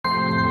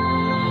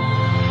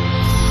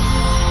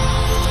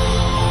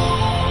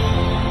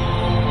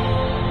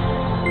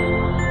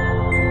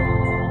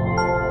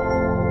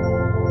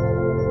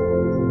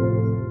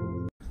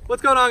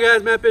What's going on,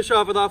 guys? Matt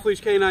Bischoff with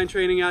Off-Leash Canine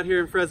Training out here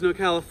in Fresno,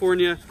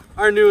 California.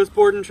 Our newest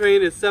board and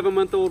train is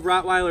 7-month-old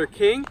Rottweiler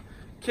King.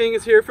 King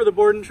is here for the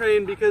board and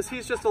train because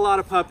he's just a lot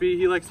of puppy.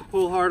 He likes to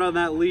pull hard on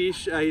that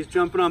leash. He's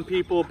jumping on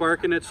people,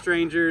 barking at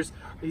strangers.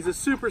 He's a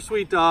super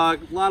sweet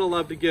dog, a lot of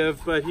love to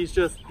give, but he's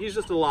just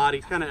a lot.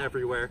 He's kind of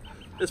everywhere.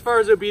 As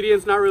far as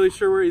obedience, not really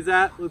sure where he's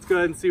at. Let's go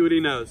ahead and see what he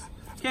knows.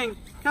 King,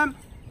 come.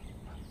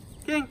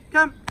 King,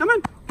 come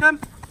on, come.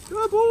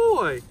 Good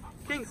boy.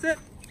 King, sit.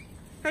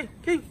 Hey,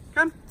 King,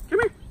 come here.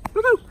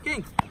 Woo-hoo.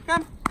 King,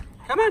 come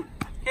on.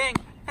 King,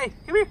 hey,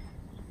 come here.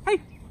 Hey,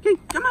 King,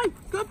 come on.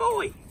 Good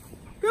boy.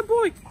 Good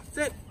boy.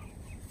 Sit.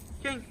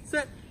 King,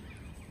 sit.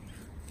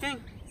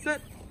 King,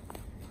 sit.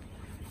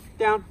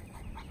 Down.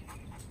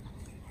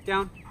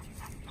 Down.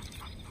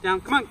 Down.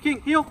 Come on,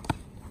 King, heel.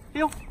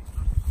 Heel.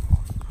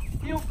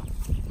 Heel.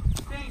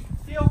 King,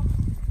 heel.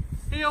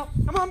 Heel.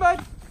 Come on,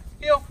 bud.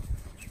 Heel.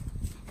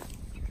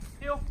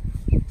 Heel.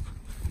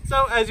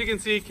 So as you can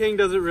see, King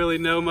doesn't really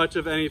know much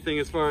of anything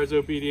as far as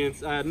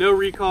obedience. No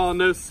recall,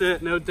 no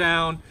sit, no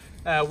down.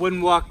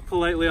 Wouldn't walk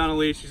politely on a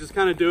leash. He's just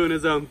kind of doing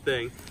his own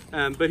thing.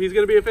 But he's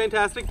going to be a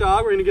fantastic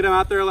dog. We're going to get him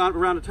out there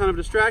around a ton of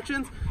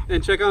distractions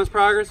and check on his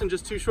progress in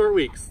just 2 short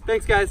weeks.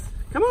 Thanks, guys.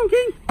 Come on,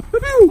 King.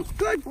 Woo-hoo.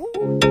 Good boy.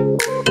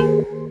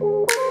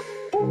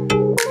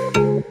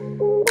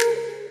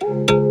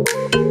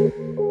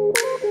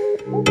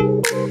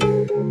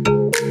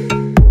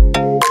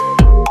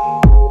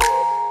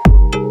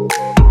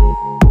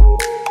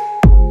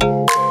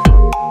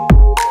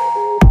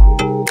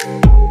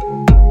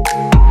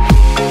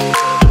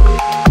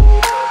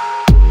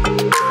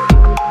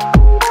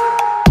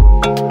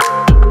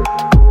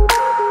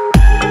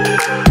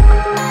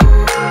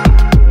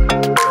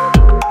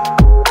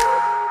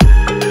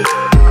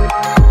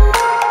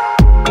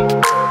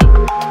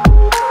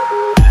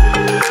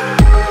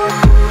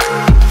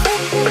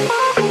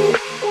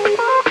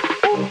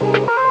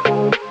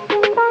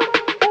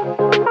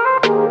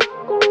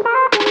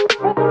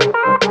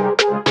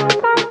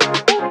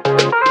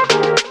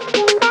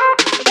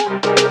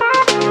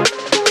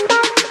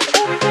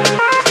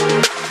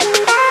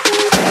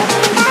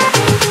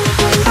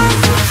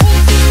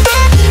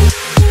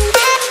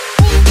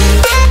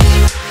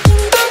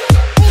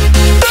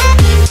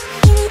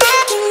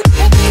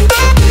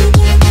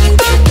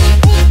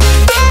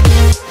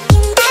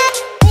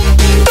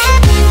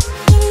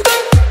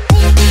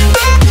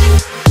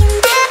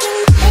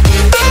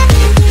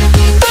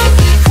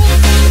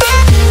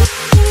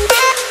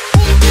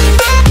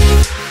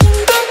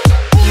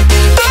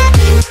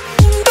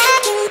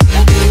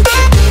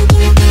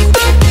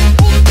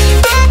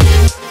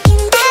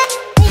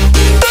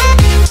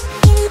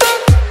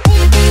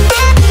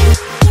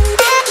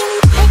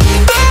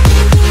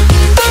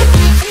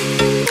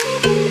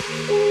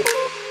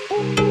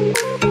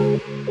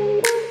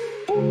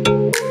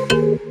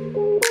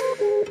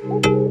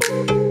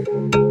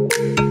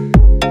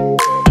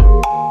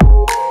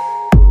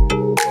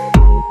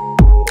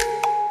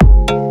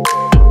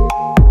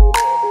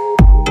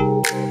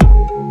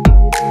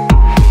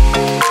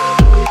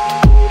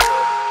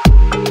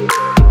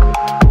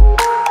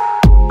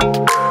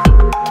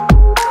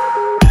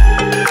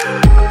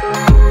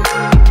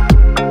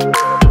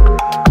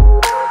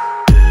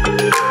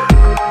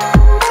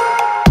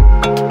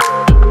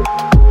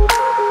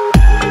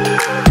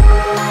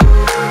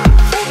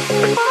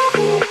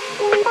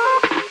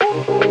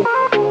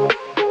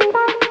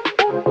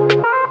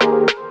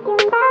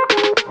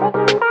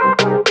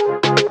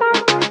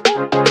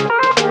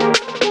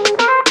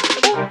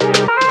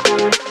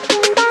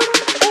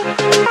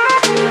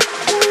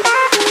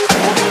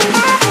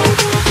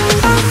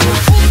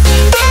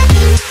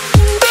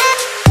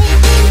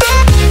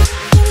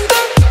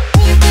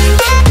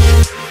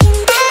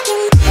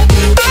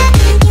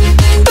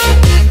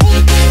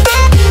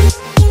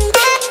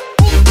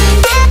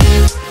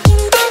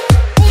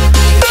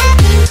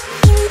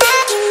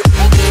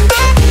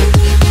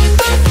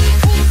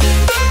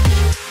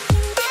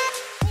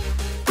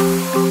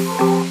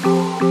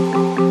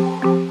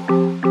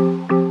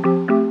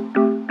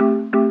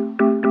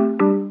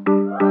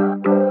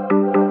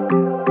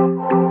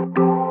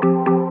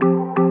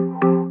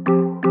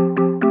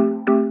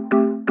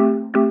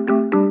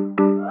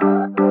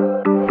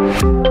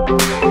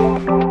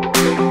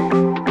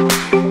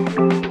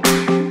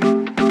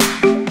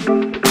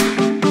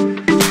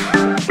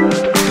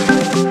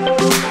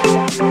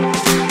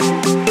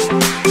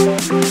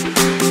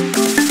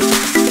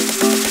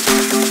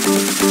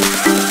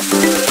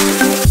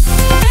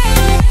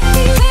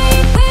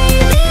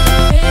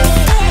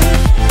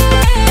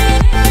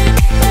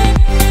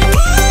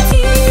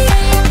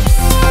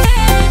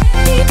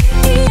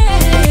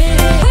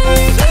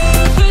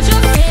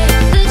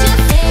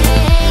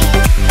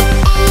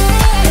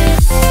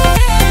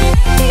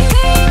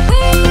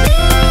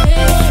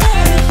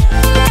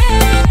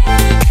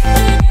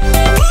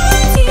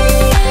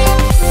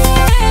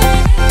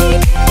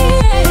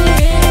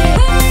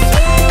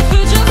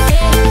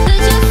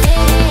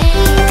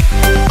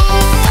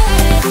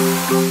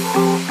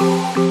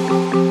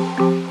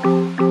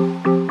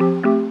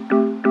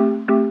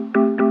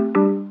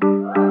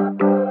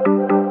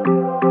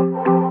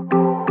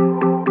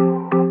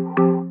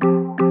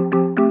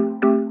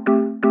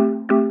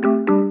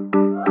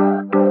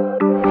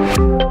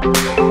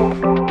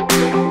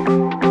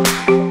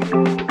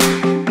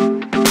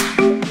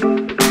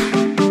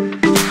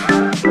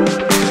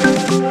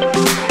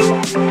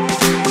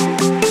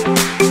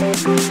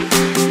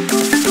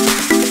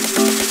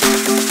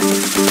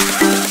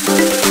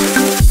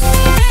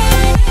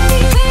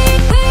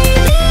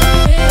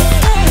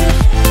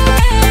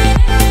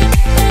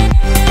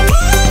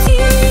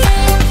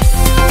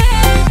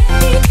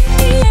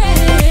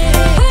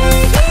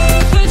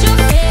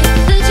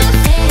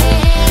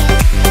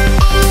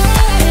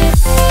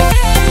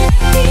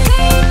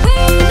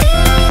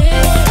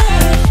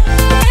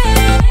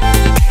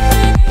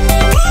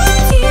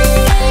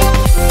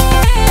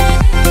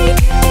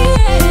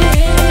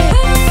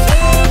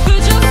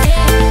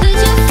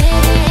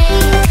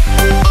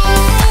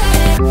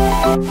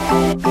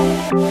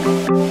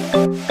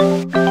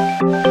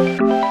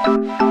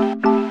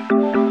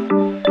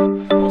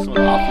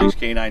 Off-Leash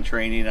Canine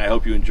Training. I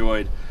hope you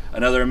enjoyed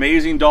another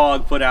amazing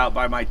dog put out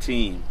by my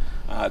team.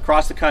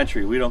 Across the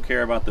country, we don't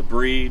care about the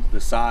breed,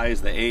 the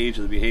size, the age,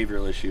 or the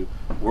behavioral issue.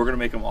 We're going to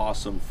make them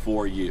awesome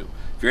for you.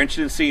 If you're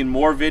interested in seeing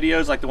more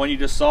videos like the one you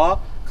just saw,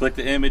 click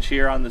the image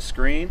here on the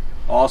screen.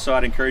 Also,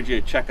 I'd encourage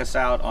you to check us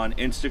out on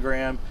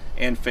Instagram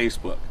and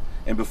Facebook.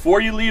 And before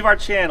you leave our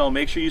channel,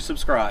 make sure you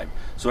subscribe.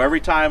 So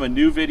every time a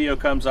new video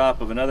comes up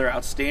of another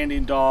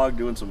outstanding dog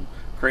doing some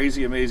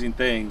crazy, amazing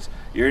things,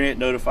 you're going to get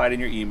notified in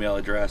your email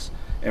address.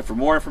 And for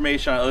more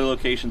information on other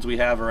locations we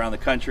have around the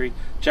country,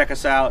 check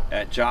us out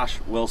at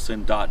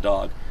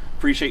joshwilson.dog.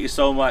 Appreciate you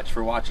so much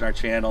for watching our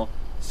channel.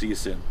 See you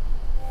soon.